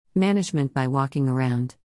Management by walking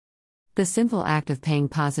around. The simple act of paying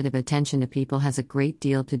positive attention to people has a great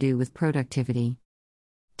deal to do with productivity.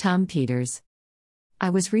 Tom Peters. I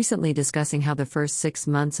was recently discussing how the first 6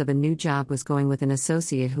 months of a new job was going with an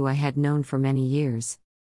associate who I had known for many years.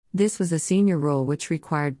 This was a senior role which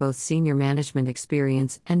required both senior management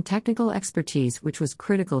experience and technical expertise, which was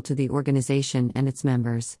critical to the organization and its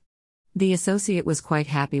members. The associate was quite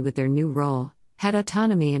happy with their new role, had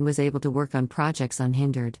autonomy, and was able to work on projects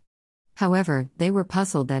unhindered. However, they were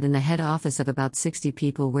puzzled that in the head office of about 60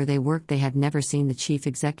 people where they worked, they had never seen the Chief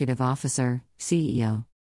Executive Officer, CEO.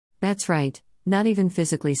 That's right, not even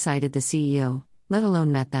physically sighted the CEO, let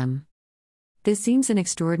alone met them. This seems an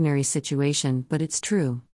extraordinary situation, but it's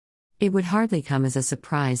true. It would hardly come as a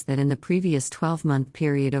surprise that in the previous 12-month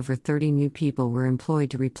period over 30 new people were employed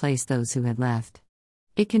to replace those who had left.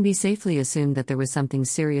 It can be safely assumed that there was something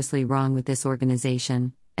seriously wrong with this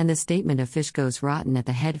organization, and the statement of fish goes rotten at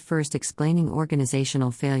the head first explaining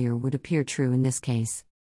organizational failure would appear true in this case.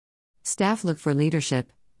 Staff look for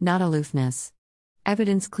leadership, not aloofness.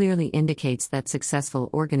 Evidence clearly indicates that successful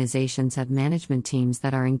organizations have management teams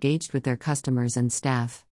that are engaged with their customers and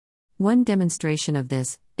staff. One demonstration of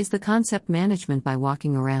this is the concept management by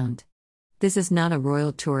walking around. This is not a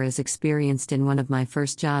royal tour as experienced in one of my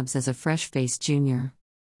first jobs as a fresh-faced junior.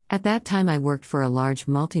 At that time I worked for a large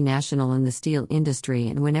multinational in the steel industry,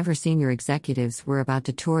 and whenever senior executives were about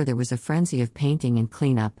to tour there was a frenzy of painting and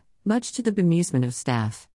cleanup, much to the bemusement of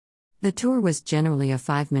staff. The tour was generally a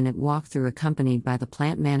 5-minute walkthrough accompanied by the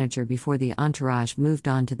plant manager before the entourage moved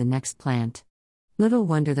on to the next plant. Little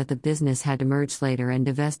wonder that the business had to merge later and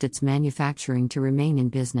divest its manufacturing to remain in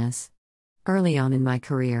business. Early on in my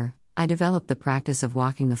career, I developed the practice of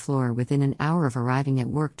walking the floor within an hour of arriving at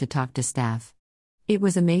work to talk to staff. It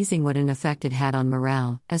was amazing what an effect it had on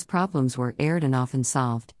morale, as problems were aired and often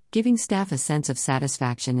solved, giving staff a sense of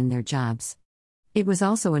satisfaction in their jobs. It was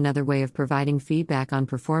also another way of providing feedback on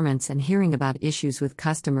performance and hearing about issues with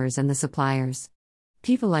customers and the suppliers.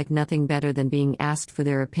 People like nothing better than being asked for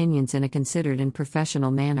their opinions in a considered and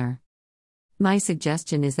professional manner. My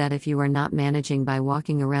suggestion is that if you are not managing by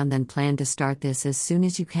walking around, then plan to start this as soon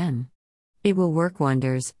as you can. It will work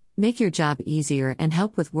wonders, make your job easier, and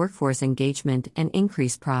help with workforce engagement and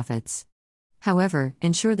increase profits. However,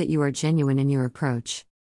 ensure that you are genuine in your approach.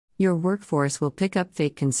 Your workforce will pick up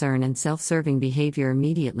fake concern and self-serving behavior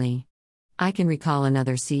immediately. I can recall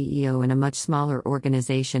another CEO in a much smaller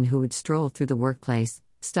organization who would stroll through the workplace,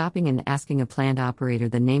 stopping and asking a plant operator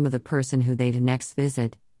the name of the person who they'd next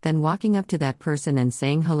visit, then walking up to that person and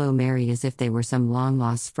saying hello Mary as if they were some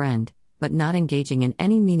long-lost friend, but not engaging in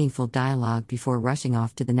any meaningful dialogue before rushing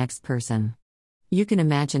off to the next person. You can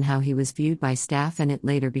imagine how he was viewed by staff, and it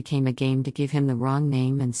later became a game to give him the wrong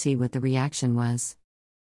name and see what the reaction was.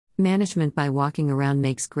 Management by walking around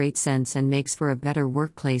makes great sense and makes for a better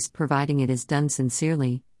workplace providing it is done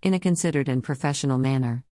sincerely, in a considered and professional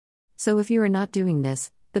manner. So if you are not doing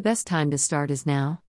this, the best time to start is now.